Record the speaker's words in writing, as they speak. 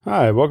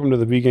Hi, welcome to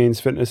the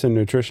V-Gains Fitness and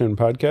Nutrition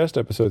Podcast,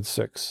 Episode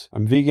 6.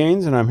 I'm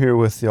V-Gains, and I'm here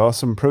with the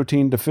awesome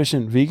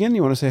protein-deficient vegan.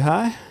 You want to say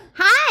hi?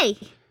 Hi!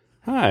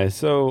 Hi.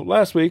 So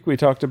last week we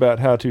talked about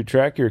how to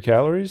track your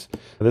calories.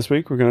 This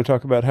week we're going to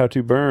talk about how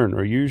to burn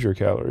or use your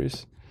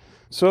calories.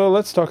 So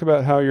let's talk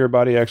about how your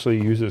body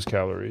actually uses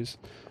calories.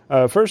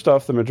 First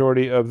off, the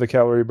majority of the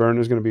calorie burn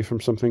is going to be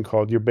from something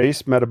called your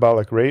base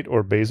metabolic rate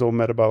or basal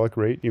metabolic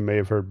rate. You may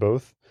have heard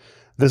both.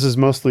 This is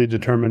mostly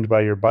determined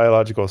by your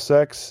biological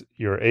sex,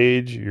 your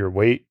age, your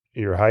weight,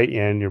 your height,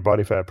 and your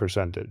body fat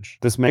percentage.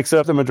 This makes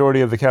up the majority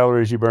of the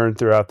calories you burn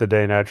throughout the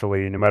day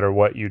naturally, no matter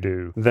what you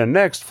do. Then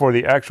next, for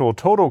the actual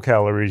total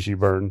calories you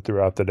burn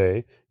throughout the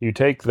day, you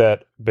take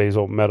that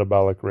basal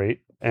metabolic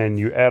rate and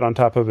you add on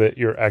top of it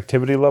your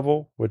activity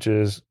level, which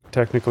is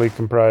technically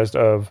comprised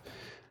of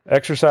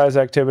exercise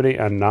activity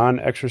and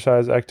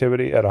non-exercise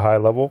activity at a high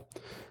level.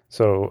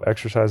 So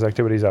exercise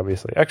activity is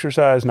obviously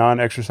exercise.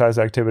 Non-exercise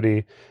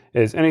activity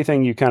is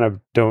anything you kind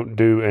of don't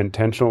do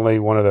intentionally.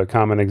 One of the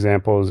common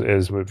examples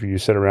is if you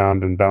sit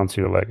around and bounce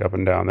your leg up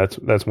and down.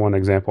 That's one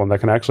example, and that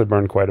can actually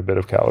burn quite a bit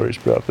of calories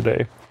throughout the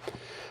day.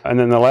 And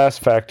then the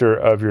last factor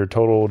of your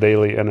total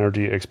daily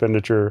energy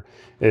expenditure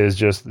is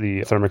just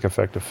the thermic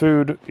effect of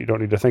food. You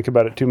don't need to think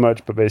about it too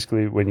much, but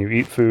basically when you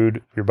eat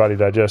food, your body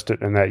digests it,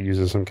 and that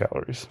uses some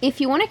calories.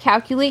 If you want to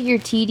calculate your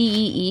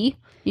TDEE,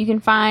 you can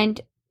find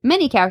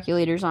many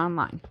calculators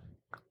online.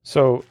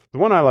 So the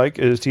one I like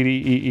is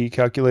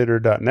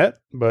tdeecalculator.net,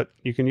 but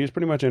you can use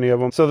pretty much any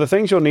of them. So the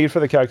things you'll need for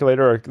the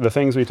calculator are the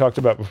things we talked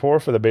about before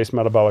for the base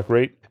metabolic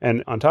rate.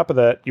 And on top of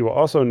that, you will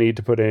also need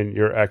to put in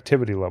your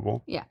activity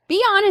level. Yeah.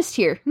 Be honest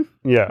here.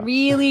 Yeah.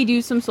 Really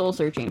do some soul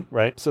searching.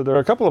 Right. So there are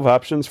a couple of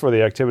options for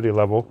the activity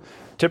level.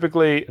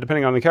 Typically,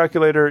 depending on the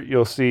calculator,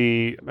 you'll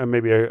see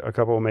maybe a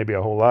couple, maybe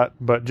a whole lot.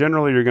 But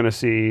generally, you're going to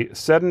see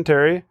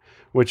sedentary,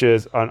 which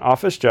is an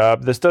office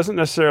job. This doesn't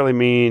necessarily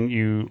mean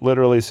you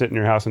literally sit in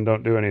your house and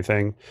don't do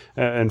anything.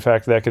 In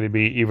fact, that could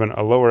be even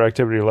a lower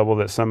activity level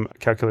that some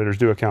calculators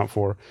do account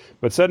for.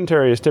 But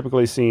sedentary is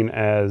typically seen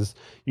as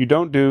you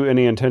don't do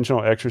any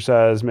intentional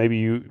exercise. Maybe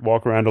you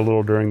walk around a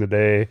little during the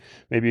day.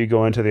 Maybe you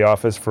go into the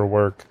office for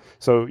work.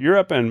 So you're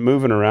up and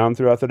moving around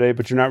throughout the day,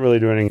 but you're not really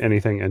doing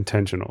anything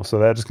intentional. So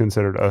that is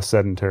considered a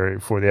sedentary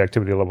for the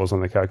activity levels on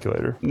the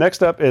calculator.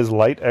 Next up is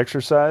light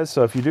exercise.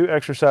 So if you do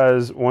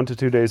exercise 1 to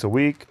 2 days a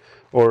week,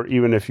 or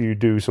even if you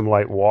do some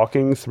light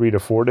walking 3 to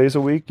 4 days a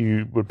week,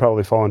 you would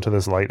probably fall into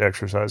this light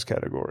exercise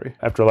category.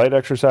 After light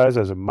exercise,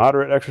 as a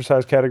moderate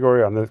exercise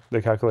category on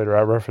the calculator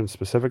I referenced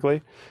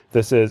specifically,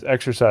 this is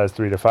exercise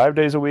 3 to 5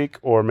 days a week,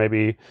 or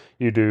maybe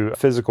you do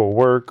physical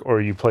work, or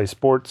you play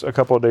sports a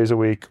couple of days a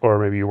week, or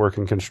maybe you work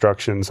in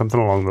construction, something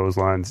along those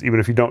lines.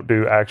 Even if you don't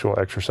do actual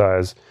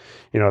exercise,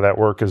 that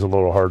work is a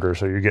little harder,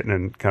 so you're getting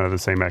in kind of the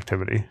same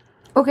activity.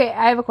 Okay,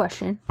 I have a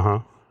question. Uh-huh.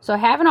 So I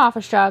have an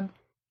office job,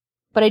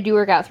 but I do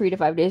work out 3 to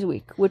 5 days a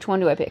week. Which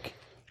one do I pick?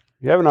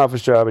 You have an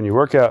office job and you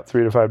work out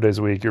 3 to 5 days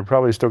a week, you're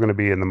probably still going to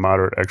be in the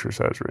moderate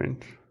exercise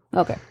range.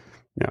 Okay.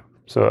 Yeah.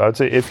 So I'd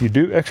say if you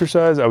do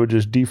exercise, I would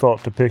just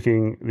default to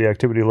picking the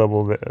activity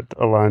level that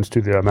aligns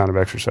to the amount of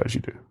exercise you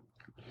do.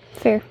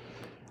 Fair.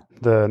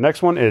 The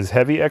next one is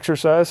heavy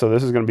exercise. So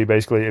this is going to be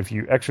basically if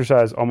you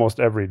exercise almost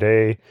every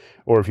day,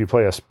 or if you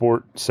play a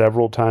sport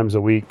several times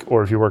a week,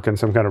 or if you work in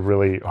some kind of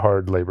really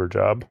hard labor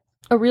job.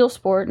 A real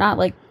sport, not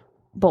like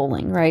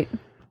bowling, right?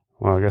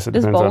 Well, I guess it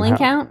Does depends bowling on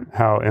count?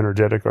 How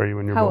energetic are you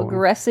when you're How bowling.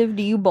 aggressive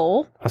do you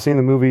bowl? I've seen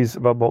the movies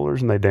about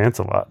bowlers and they dance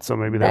a lot, so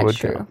maybe that That's would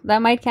true. count.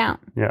 That might count.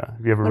 Yeah.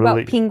 If you have a What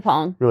really about ping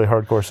pong? really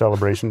hardcore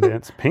celebration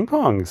dance. Ping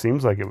pong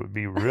seems like it would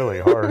be really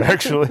hard,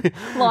 actually.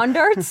 Lawn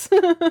darts?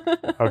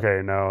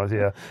 Okay, no,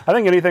 yeah. I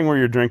think anything where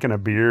you're drinking a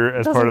beer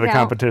as Doesn't part of the count.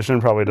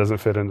 competition probably doesn't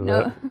fit into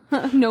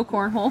that. No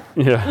cornhole.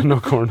 Yeah, no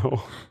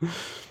cornhole.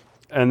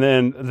 And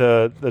then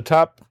the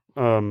top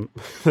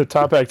the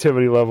top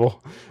activity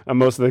level on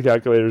most of the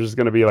calculators is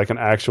going to be like an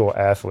actual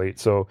athlete.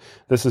 So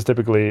this is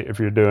typically if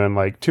you're doing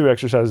like 2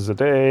 exercises a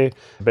day,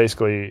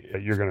 basically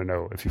you're going to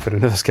know if you fit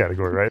into this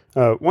category,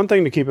 right? One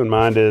thing to keep in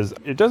mind is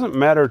it doesn't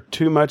matter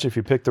too much if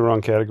you pick the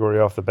wrong category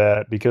off the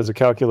bat, because the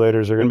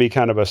calculators are going to be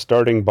kind of a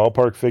starting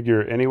ballpark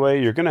figure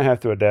anyway. You're going to have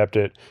to adapt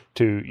it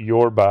to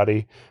your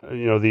body.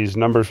 These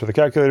numbers for the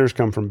calculators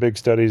come from big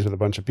studies with a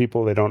bunch of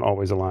people. They don't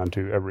always align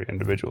to every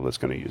individual that's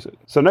going to use it.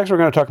 So next we're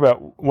going to talk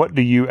about what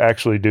do you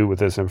actually do with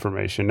this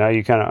information. Now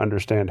you kind of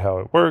understand how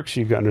it works.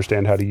 You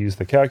understand how to use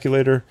the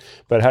calculator,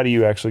 but how do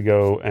you actually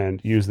go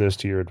and use this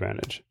to your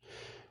advantage?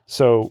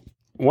 So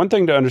one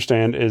thing to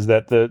understand is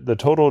that the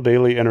total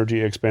daily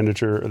energy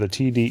expenditure, or the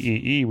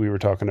TDEE we were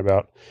talking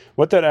about,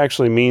 what that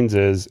actually means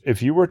is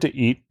if you were to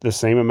eat the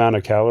same amount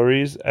of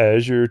calories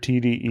as your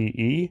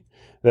TDEE,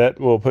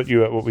 that will put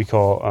you at what we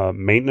call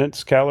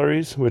maintenance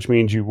calories, which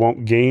means you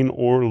won't gain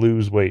or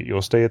lose weight.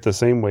 You'll stay at the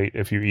same weight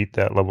if you eat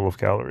that level of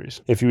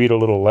calories. If you eat a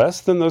little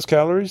less than those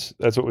calories,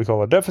 that's what we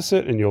call a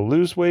deficit, and you'll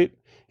lose weight.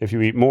 If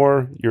you eat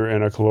more, you're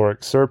in a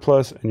caloric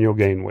surplus and you'll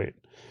gain weight.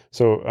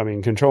 So,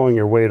 controlling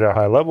your weight at a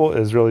high level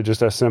is really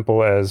just as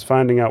simple as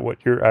finding out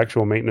what your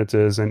actual maintenance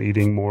is and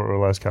eating more or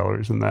less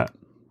calories than that.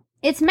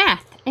 It's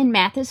math, and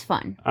math is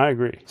fun. I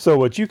agree. So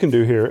what you can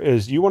do here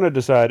is you want to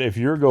decide if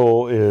your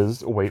goal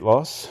is weight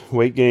loss,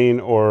 weight gain,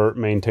 or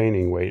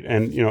maintaining weight.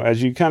 And,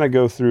 as you kind of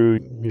go through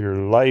your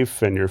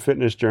life and your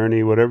fitness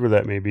journey, whatever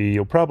that may be,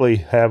 you'll probably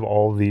have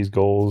all these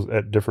goals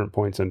at different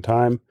points in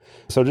time.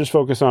 So just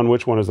focus on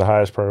which one is the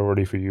highest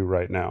priority for you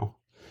right now.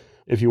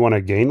 If you want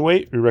to gain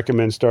weight, we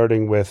recommend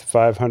starting with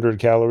 500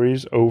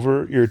 calories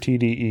over your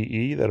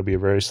TDEE. That'll be a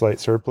very slight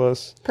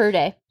surplus. Per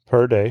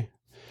day.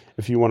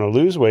 If you want to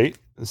lose weight,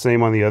 the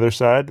same on the other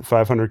side,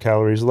 500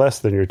 calories less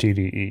than your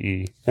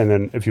TDEE. And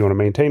then if you want to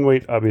maintain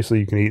weight, obviously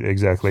you can eat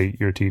exactly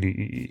your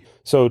TDEE.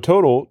 So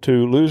total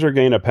to lose or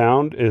gain a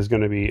pound is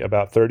going to be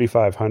about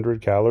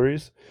 3,500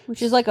 calories.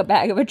 Which is like a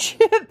bag of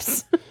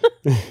chips.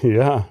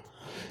 Yeah.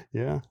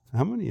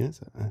 How many is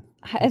that?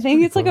 I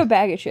think it's close. Like a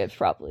bag of chips,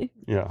 probably.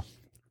 Yeah.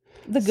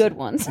 The good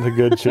ones. The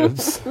good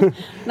chips.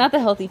 Not the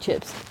healthy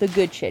chips. The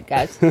good shit,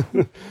 guys.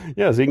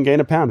 Yeah, so you can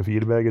gain a pound if you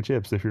eat a bag of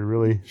chips if you're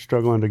really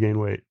struggling to gain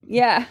weight.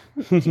 Yeah.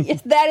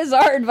 Yes, that is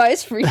our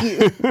advice for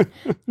you.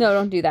 No,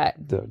 don't do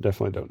that.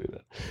 Definitely don't do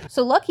that.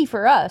 So lucky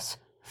for us,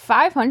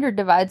 500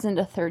 divides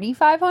into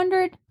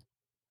 3,500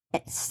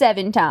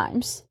 7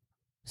 times.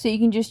 So you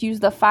can just use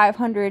the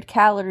 500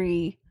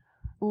 calorie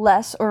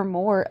less or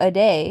more a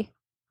day.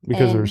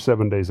 Because there's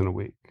 7 days in a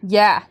week.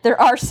 Yeah, there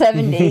are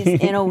 7 days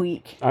in a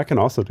week. I can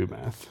also do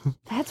math.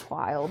 That's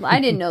wild. I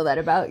didn't know that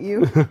about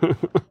you.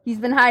 He's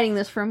been hiding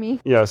this from me.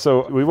 Yeah,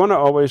 so we want to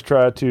always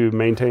try to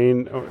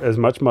maintain as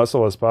much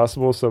muscle as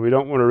possible. So we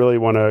don't really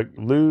want to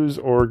lose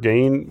or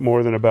gain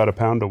more than about a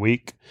pound a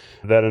week.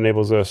 That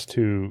enables us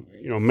to,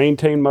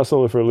 maintain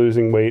muscle if we're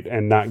losing weight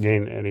and not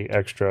gain any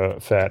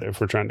extra fat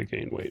if we're trying to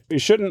gain weight. You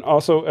shouldn't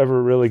also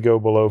ever really go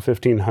below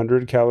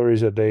 1,500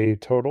 calories a day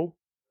total.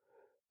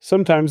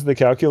 Sometimes the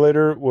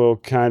calculator will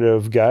kind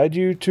of guide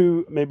you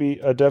to maybe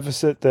a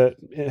deficit that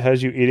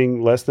has you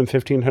eating less than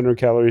 1,500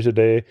 calories a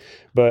day.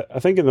 But I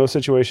think in those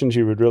situations,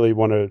 you would really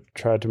want to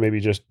try to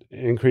maybe just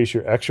increase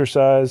your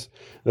exercise.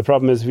 The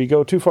problem is if you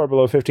go too far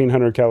below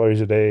 1,500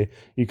 calories a day,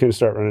 you can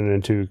start running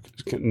into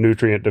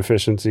nutrient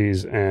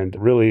deficiencies and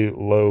really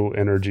low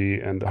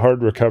energy and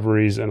hard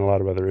recoveries and a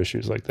lot of other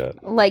issues like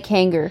that. Like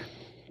hunger.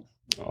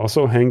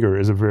 Also, hunger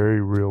is a very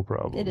real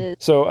problem. It is.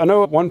 So I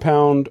know 1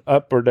 pound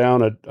up or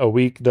down a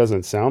week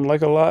doesn't sound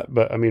like a lot,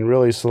 but I mean,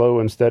 really slow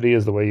and steady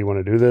is the way you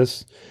want to do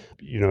this.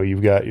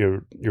 You've got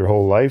your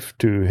whole life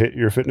to hit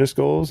your fitness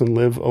goals and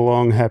live a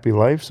long, happy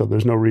life. So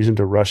there's no reason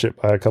to rush it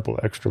by a couple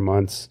extra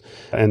months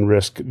and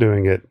risk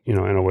doing it, in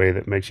a way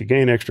that makes you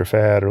gain extra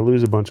fat or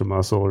lose a bunch of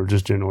muscle or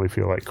just generally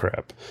feel like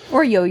crap.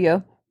 Or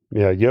yo-yo.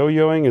 Yeah,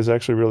 yo-yoing is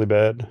actually really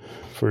bad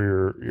for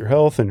your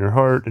health and your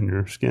heart and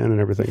your skin and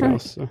everything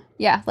else. So.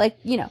 Yeah,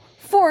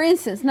 for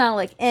instance, not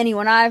like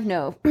anyone I've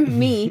known,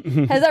 me,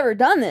 has ever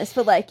done this,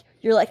 but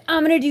you're like,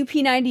 I'm going to do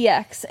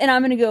P90X and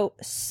I'm going to go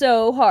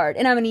so hard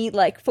and I'm going to eat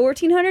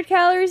 1,400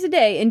 calories a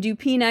day and do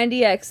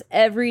P90X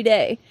every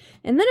day.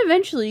 And then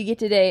eventually you get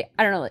to day,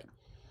 I don't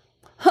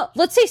know,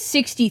 let's say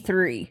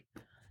 63.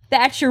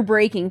 That's your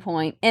breaking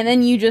point, and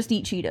then you just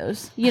eat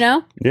Cheetos,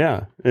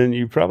 Yeah, and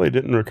you probably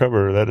didn't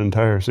recover that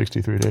entire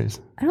 63 days.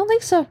 I don't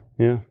think so.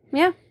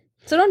 Yeah.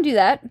 So don't do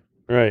that.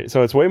 Right.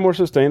 So it's way more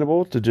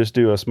sustainable to just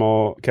do a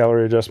small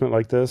calorie adjustment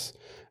like this.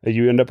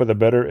 You end up with a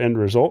better end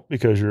result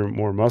because you're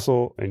more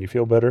muscle and you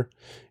feel better.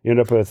 You end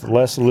up with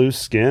less loose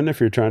skin if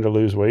you're trying to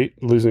lose weight.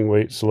 Losing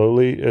weight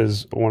slowly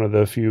is one of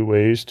the few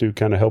ways to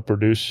kind of help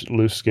reduce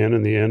loose skin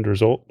in the end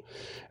result.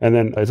 And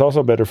then it's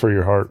also better for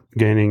your heart.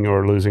 Gaining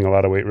or losing a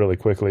lot of weight really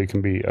quickly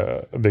can be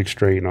a big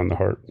strain on the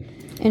heart.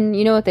 And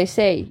you know what they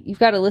say, you've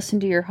got to listen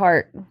to your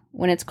heart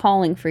when it's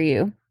calling for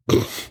you.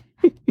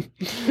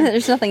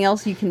 There's nothing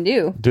else you can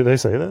do. Do they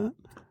say that?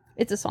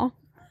 It's a song.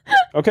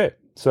 Okay,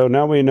 so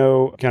now we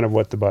know kind of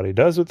what the body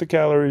does with the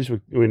calories.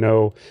 We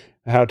know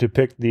how to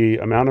pick the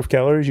amount of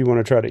calories you want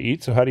to try to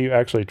eat. So how do you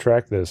actually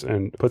track this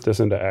and put this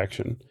into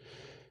action?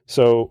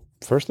 So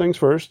first things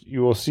first,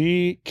 you will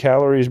see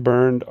calories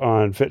burned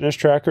on fitness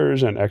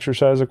trackers and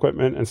exercise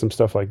equipment and some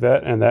stuff like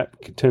that. And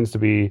that tends to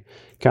be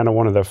kind of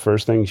one of the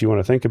first things you want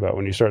to think about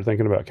when you start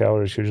thinking about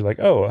calories, because you're like,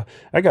 oh,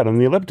 I got on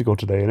the elliptical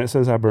today and it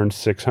says I burned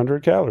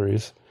 600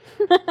 calories.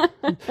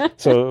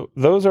 So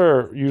those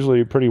are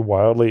usually pretty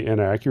wildly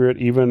inaccurate,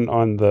 even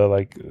on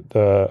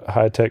the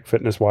high-tech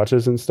fitness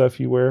watches and stuff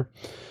you wear.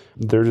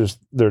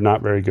 They're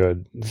not very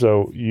good.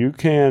 So you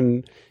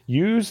can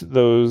use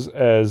those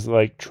as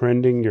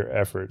trending your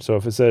effort. So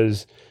if it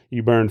says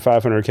you burned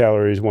 500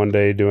 calories one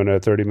day doing a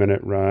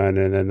 30-minute run,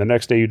 and then the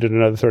next day you did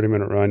another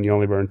 30-minute run, you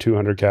only burned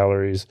 200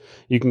 calories,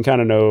 you can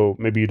kind of know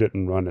maybe you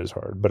didn't run as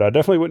hard. But I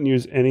definitely wouldn't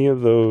use any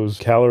of those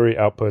calorie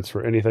outputs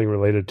for anything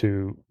related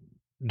to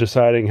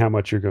deciding how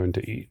much you're going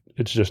to eat.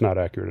 It's just not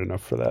accurate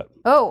enough for that.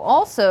 Oh,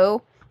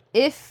 also,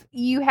 if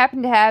you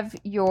happen to have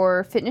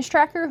your fitness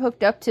tracker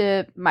hooked up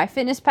to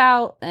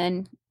MyFitnessPal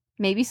and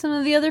maybe some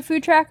of the other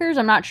food trackers,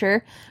 I'm not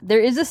sure, there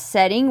is a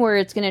setting where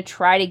it's going to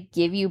try to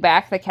give you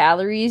back the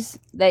calories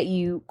that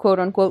you quote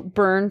unquote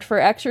burned for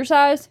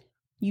exercise.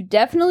 You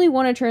definitely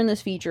want to turn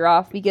this feature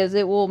off because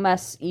it will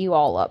mess you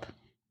all up.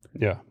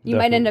 Yeah. You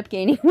might end up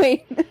gaining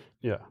weight.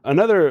 Yeah.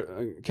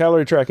 Another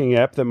calorie tracking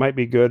app that might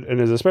be good and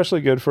is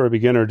especially good for a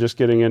beginner just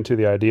getting into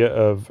the idea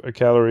of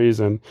calories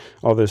and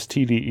all this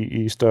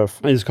TDEE stuff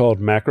is called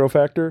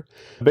MacroFactor.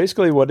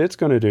 Basically, what it's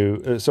going to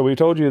do, so we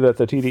told you that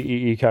the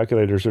TDEE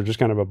calculators are just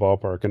kind of a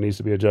ballpark and needs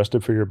to be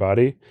adjusted for your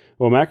body.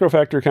 Well,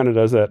 MacroFactor kind of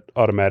does that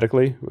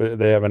automatically.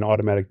 They have an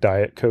automatic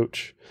diet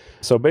coach.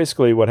 So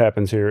basically what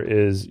happens here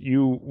is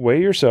you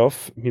weigh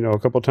yourself, a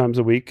couple times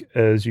a week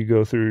as you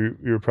go through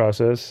your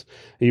process.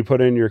 You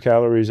put in your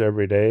calories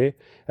every day,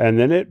 and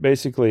then it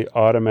basically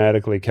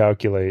automatically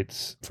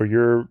calculates for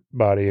your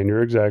body and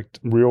your exact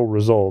real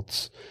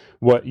results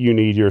what you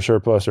need your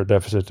surplus or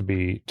deficit to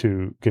be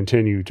to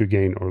continue to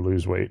gain or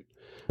lose weight.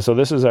 So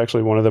this is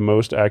actually one of the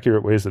most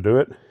accurate ways to do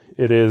it.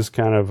 It is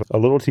kind of a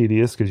little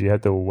tedious because you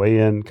have to weigh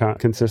in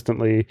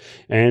consistently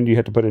and you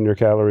have to put in your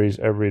calories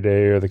every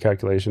day, or the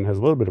calculation has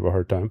a little bit of a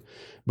hard time.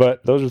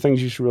 But those are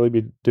things you should really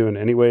be doing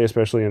anyway,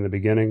 especially in the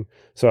beginning.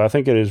 So I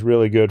think it is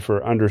really good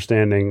for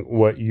understanding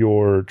what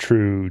your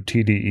true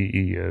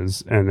TDEE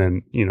is. And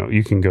then,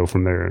 you can go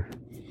from there.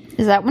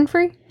 Is that one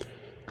free?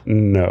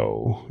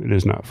 No, it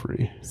is not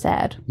free.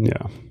 Sad.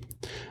 Yeah.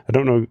 I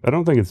don't know. I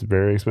don't think it's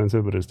very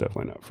expensive, but it's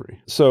definitely not free.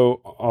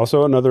 So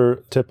also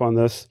another tip on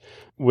this,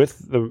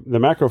 with the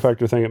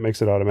MacroFactor thing, it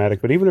makes it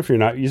automatic. But even if you're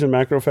not using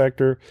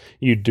MacroFactor,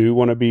 you do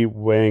want to be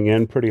weighing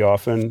in pretty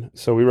often.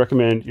 So we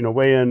recommend,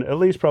 weigh in at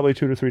least probably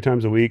 2 to 3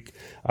 times a week.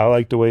 I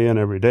like to weigh in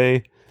every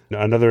day.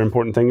 Another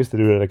important thing is to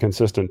do it at a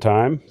consistent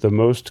time. The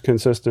most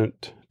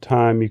consistent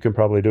time you can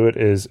probably do it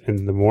is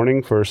in the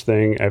morning, first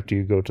thing after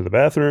you go to the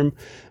bathroom.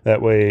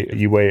 That way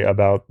you weigh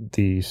about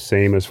the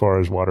same as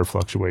far as water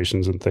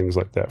fluctuations and things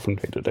like that from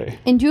day to day.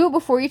 And do it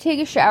before you take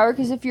a shower,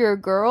 because if you're a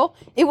girl,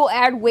 it will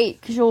add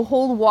weight because you'll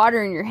hold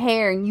water in your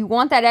hair and you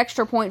want that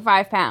extra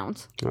 0.5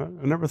 pounds. I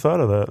never thought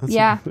of that.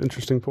 That's an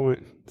interesting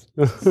point.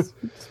 It's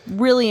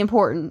really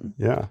important.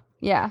 Yeah.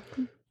 Yeah.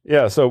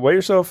 Yeah, so weigh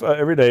yourself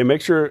every day. Make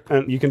sure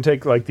you can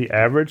take like the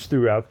average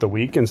throughout the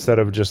week instead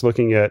of just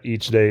looking at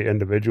each day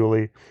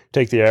individually.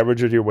 Take the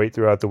average of your weight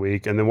throughout the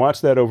week and then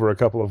watch that over a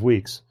couple of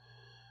weeks.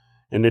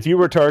 And if you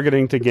were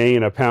targeting to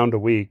gain a pound a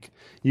week,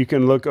 you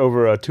can look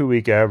over a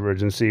 2-week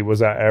average and see,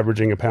 was I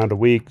averaging a pound a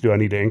week? Do I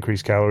need to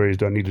increase calories?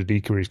 Do I need to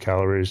decrease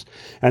calories?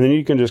 And then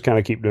you can just kind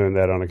of keep doing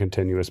that on a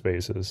continuous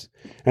basis.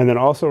 And then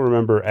also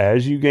remember,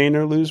 as you gain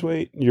or lose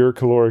weight, your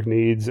caloric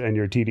needs and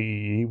your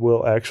TDEE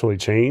will actually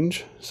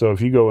change. So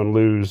if you go and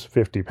lose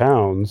 50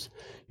 pounds,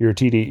 your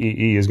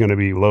TDEE is going to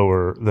be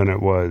lower than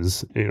it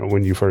was,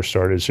 when you first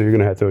started. So you're going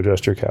to have to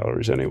adjust your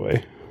calories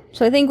anyway.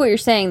 So I think what you're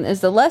saying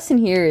is the lesson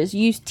here is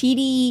use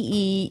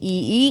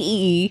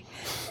TDEE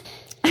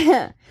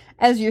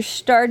as your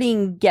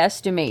starting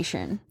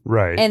guesstimation.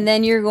 Right. And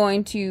then you're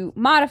going to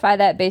modify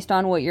that based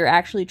on what you're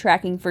actually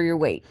tracking for your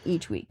weight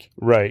each week.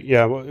 Right.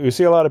 Yeah. Well, you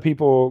see a lot of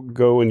people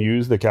go and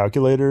use the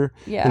calculator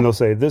and they'll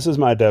say, this is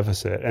my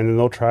deficit. And then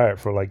they'll try it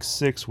for like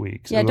 6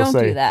 weeks. Yeah, and they'll don't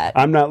say, do that.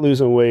 I'm not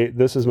losing weight.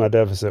 This is my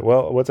deficit.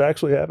 Well, what's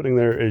actually happening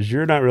there is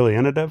you're not really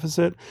in a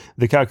deficit.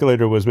 The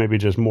calculator was maybe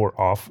just more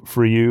off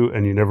for you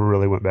and you never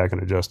really went back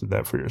and adjusted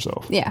that for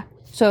yourself. Yeah.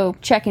 So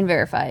check and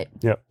verify it.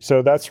 Yep.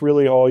 So that's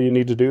really all you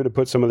need to do to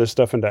put some of this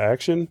stuff into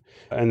action.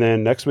 And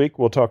then next week,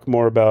 we'll talk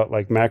more about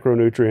like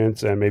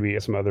macronutrients and maybe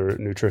some other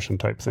nutrition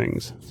type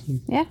things.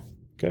 Yeah.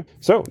 Okay.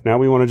 So now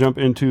we want to jump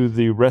into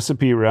the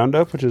recipe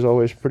roundup, which is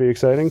always pretty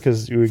exciting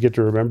because you get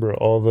to remember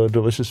all the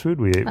delicious food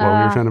we ate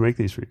while we were trying to make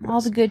these for you guys. All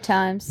the good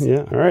times.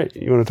 Yeah. All right.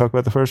 You want to talk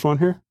about the first one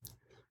here?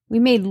 We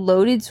made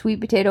loaded sweet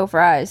potato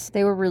fries.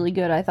 They were really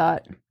good, I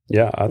thought.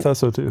 Yeah, I thought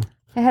so too.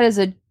 It had as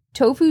a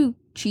tofu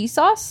cheese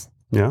sauce.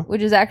 Yeah.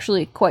 Which is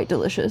actually quite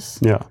delicious.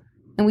 Yeah.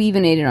 And we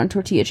even ate it on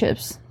tortilla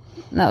chips.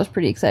 And that was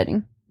pretty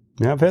exciting.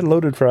 Yeah, I've had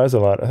loaded fries a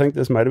lot. I think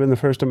this might have been the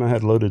first time I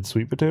had loaded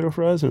sweet potato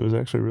fries, and it was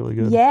actually really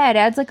good. Yeah, it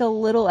adds like a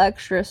little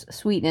extra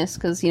sweetness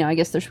because, I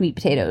guess they're sweet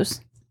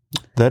potatoes.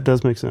 That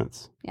does make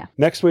sense. Yeah.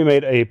 Next, we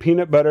made a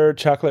peanut butter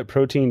chocolate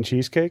protein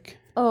cheesecake.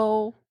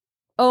 Oh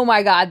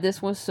my God,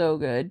 this was so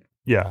good.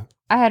 Yeah.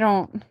 I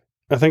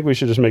think we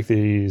should just make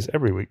these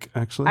every week,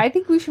 actually. I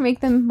think we should make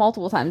them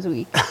multiple times a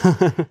week.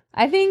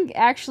 I think,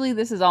 actually,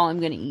 this is all I'm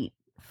going to eat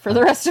for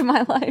the rest of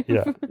my life.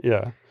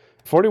 Yeah.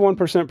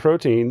 41%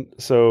 protein,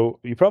 so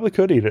you probably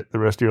could eat it the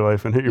rest of your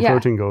life and hit your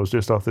protein goals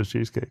just off this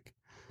cheesecake.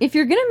 If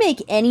you're going to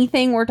make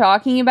anything we're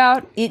talking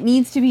about, it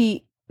needs to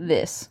be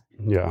this.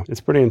 Yeah, it's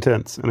pretty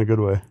intense in a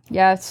good way.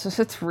 Yeah,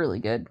 it's really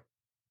good.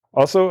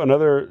 Also,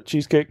 another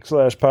cheesecake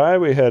 / pie,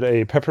 we had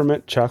a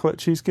peppermint chocolate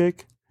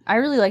cheesecake. I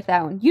really like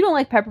that one. You don't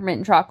like peppermint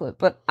and chocolate,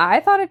 but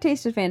I thought it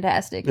tasted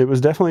fantastic. It was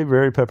definitely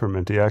very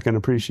pepperminty. I can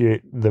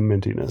appreciate the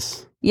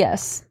mintiness.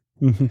 Yes.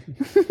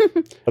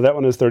 That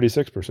one is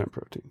 36%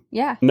 protein.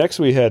 Yeah. Next,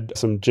 we had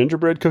some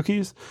gingerbread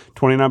cookies,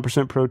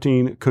 29%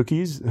 protein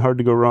cookies. Hard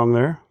to go wrong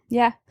there.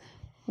 Yeah.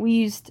 We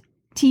used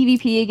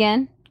TVP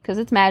again because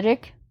it's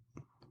magic.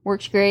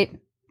 Works great.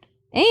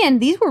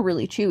 And these were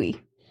really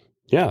chewy.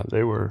 Yeah,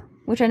 they were.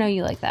 which I know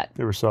you like that.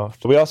 They were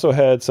soft. We also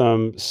had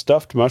some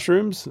stuffed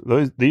mushrooms.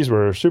 These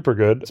were super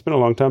good. It's been a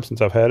long time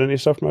since I've had any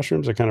stuffed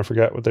mushrooms. I kind of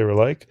forgot what they were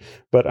like,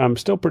 but I'm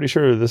still pretty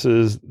sure this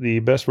is the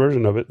best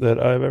version of it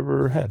that I've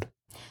ever had.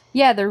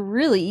 Yeah, they're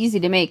really easy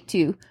to make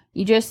too.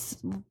 You just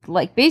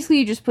basically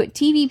you just put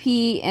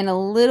TVP and a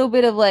little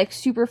bit of like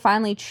super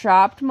finely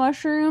chopped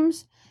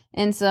mushrooms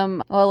and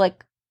some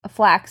like a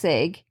flax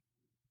egg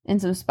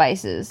and some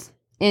spices,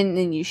 and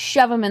then you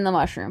shove them in the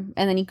mushroom,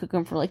 and then you cook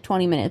them for like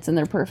 20 minutes, and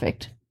they're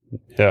perfect.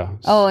 Yeah.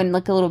 Oh, and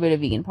like a little bit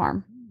of vegan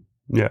parm.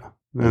 Yeah.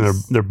 And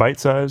they're bite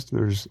sized.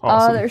 They're just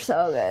awesome. Oh, they're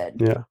so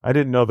good. Yeah. I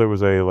didn't know there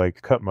was a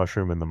like cut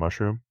mushroom in the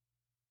mushroom.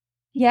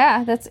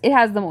 Yeah, it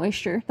has the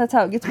moisture. That's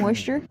how it gets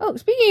moisture. Oh,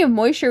 speaking of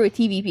moisture with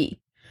TVP,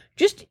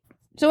 just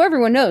so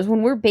everyone knows,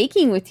 when we're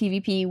baking with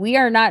TVP, we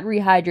are not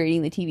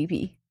rehydrating the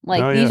TVP.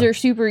 Like, these are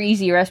super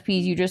easy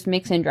recipes. You just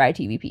mix in dry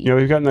TVP. Yeah,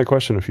 we've gotten that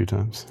question a few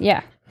times.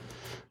 Yeah.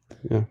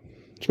 Yeah.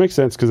 Which makes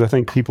sense because I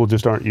think people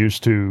just aren't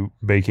used to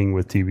baking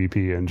with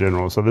TVP in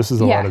general. So this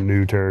is a lot of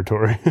new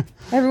territory.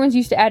 Everyone's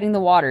used to adding the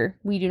water.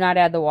 We do not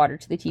add the water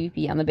to the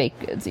TVP on the baked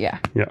goods. Yeah.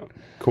 Yeah.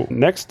 Cool.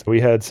 Next, we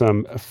had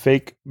some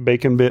fake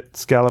bacon bit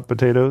scallop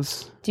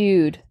potatoes.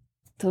 Dude,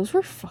 those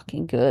were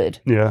fucking good.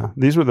 Yeah.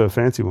 These were the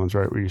fancy ones,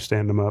 right? Where you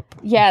stand them up.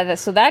 Yeah.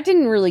 So that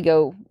didn't really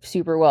go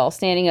super well.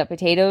 Standing up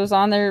potatoes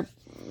on their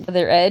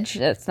edge,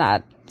 that's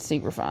not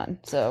super fun.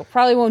 So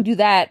probably won't do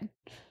that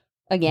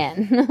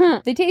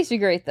again. They tasted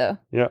great though.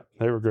 Yeah,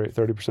 they were great.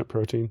 30%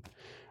 protein.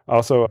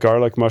 Also,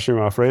 garlic mushroom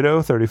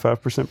Alfredo,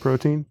 35%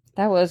 protein.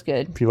 That was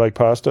good. If you like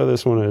pasta,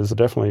 this one is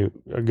definitely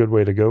a good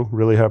way to go.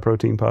 Really high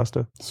protein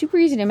pasta. Super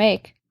easy to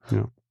make.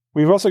 Yeah.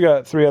 We've also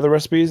got 3 other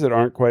recipes that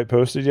aren't quite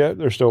posted yet.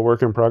 They're still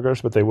work in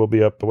progress, but they will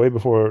be up way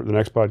before the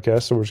next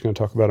podcast, so we're just going to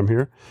talk about them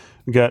here.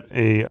 We got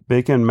a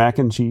bacon mac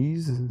and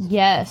cheese.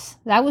 Yes,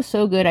 that was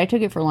so good. I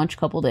took it for lunch a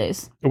couple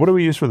days. What do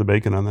we use for the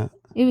bacon on that?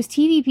 It was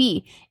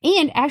TVP.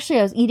 And actually,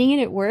 I was eating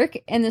it at work,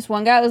 and this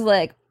one guy was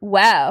like,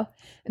 wow,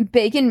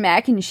 bacon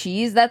mac and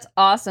cheese? That's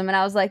awesome. And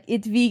I was like,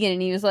 it's vegan.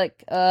 And he was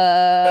like,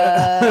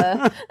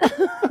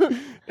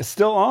 It's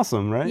still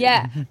awesome, right?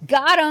 Yeah,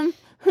 got him.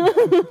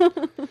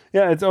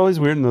 Yeah, it's always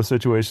weird in those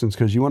situations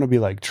because you want to be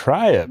like,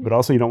 try it, but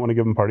also you don't want to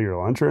give them part of your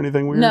lunch or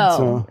anything weird. No,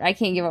 so. I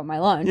can't give up my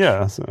lunch.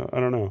 Yeah, so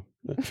I don't know.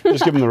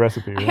 Just give them the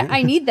recipe, right?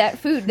 I need that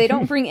food. They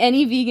don't bring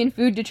any vegan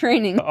food to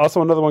training.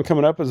 Also, another one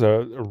coming up is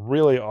a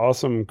really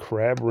awesome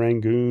crab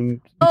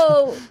rangoon.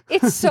 Oh,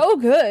 it's so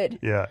good.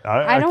 Yeah.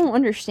 I don't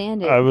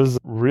understand it. I was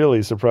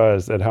really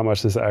surprised at how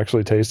much this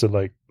actually tasted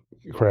like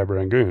crab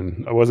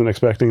rangoon. I wasn't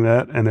expecting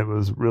that, and it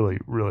was really,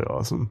 really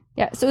awesome.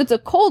 Yeah, so it's a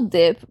cold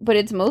dip, but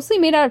it's mostly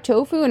made out of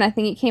tofu, and I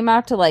think it came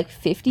out to like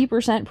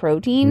 50%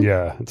 protein.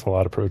 Yeah, it's a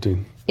lot of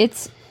protein.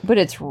 But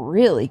it's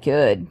really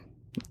good.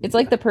 It's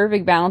like the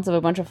perfect balance of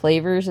a bunch of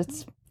flavors.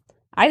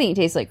 I think it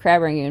tastes like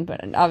crab rangoon,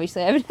 but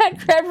obviously I haven't had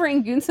crab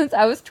rangoon since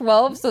I was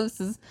 12, so this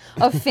is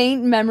a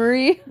faint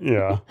memory.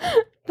 Yeah.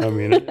 I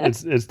mean,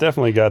 it's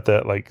definitely got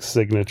that like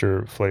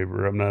signature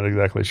flavor. I'm not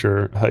exactly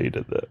sure how you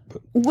did that.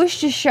 But.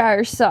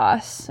 Worcestershire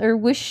sauce, or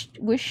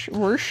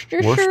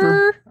Worcestershire?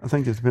 Worcester? I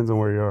think it depends on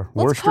where you are.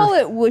 Let's call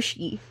it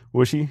whooshy.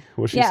 Whooshy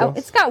Yeah, sauce?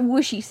 it's got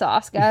whooshy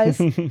sauce, guys.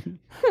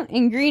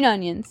 And green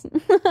onions.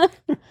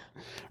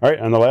 All right,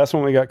 and the last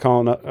one we got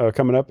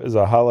coming up is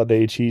a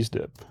holiday cheese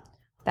dip.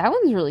 That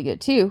one's really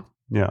good too.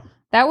 Yeah.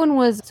 That one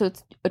it's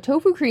a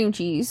tofu cream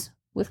cheese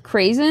with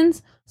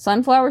craisins,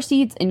 sunflower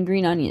seeds, and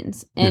green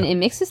onions. And it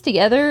mixes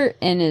together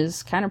and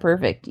is kind of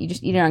perfect. You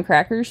just eat it on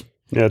crackers.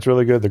 Yeah, it's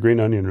really good. The green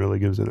onion really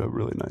gives it a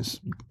really nice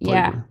flavor.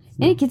 Yeah.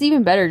 And it gets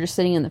even better just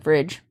sitting in the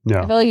fridge.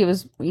 Yeah. I feel like it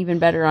was even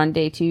better on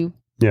day 2,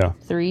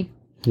 3.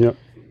 Yep.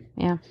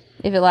 Yeah.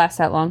 If it lasts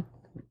that long.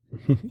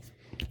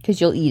 Because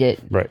you'll eat it.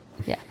 Right.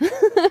 Yeah.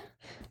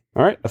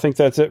 All right, I think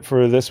that's it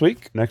for this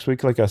week. Next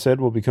week, like I said,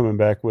 we'll be coming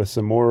back with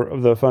some more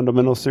of the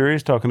fundamental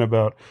series, talking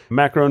about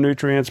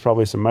macronutrients,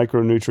 probably some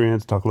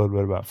micronutrients, talk a little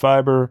bit about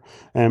fiber,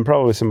 and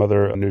probably some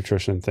other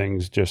nutrition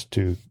things just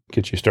to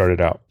get you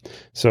started out.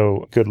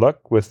 So good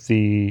luck with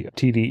the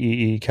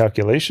TDEE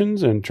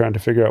calculations and trying to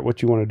figure out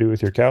what you want to do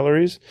with your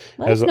calories.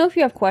 Let us know if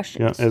you have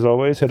questions. Yeah, as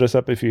always, hit us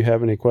up if you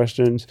have any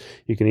questions.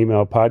 You can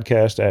email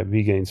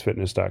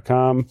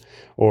podcast@vgainsfitness.com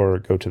or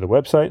go to the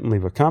website and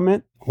leave a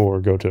comment,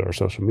 or go to our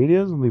social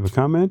medias and leave a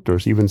comment, or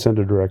even send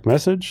a direct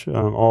message.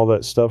 All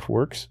that stuff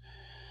works.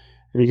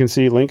 And you can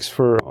see links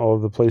for all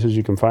of the places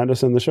you can find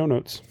us in the show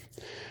notes.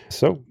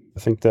 So I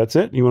think that's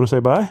it. You want to say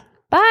bye?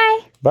 Bye.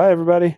 Bye, everybody.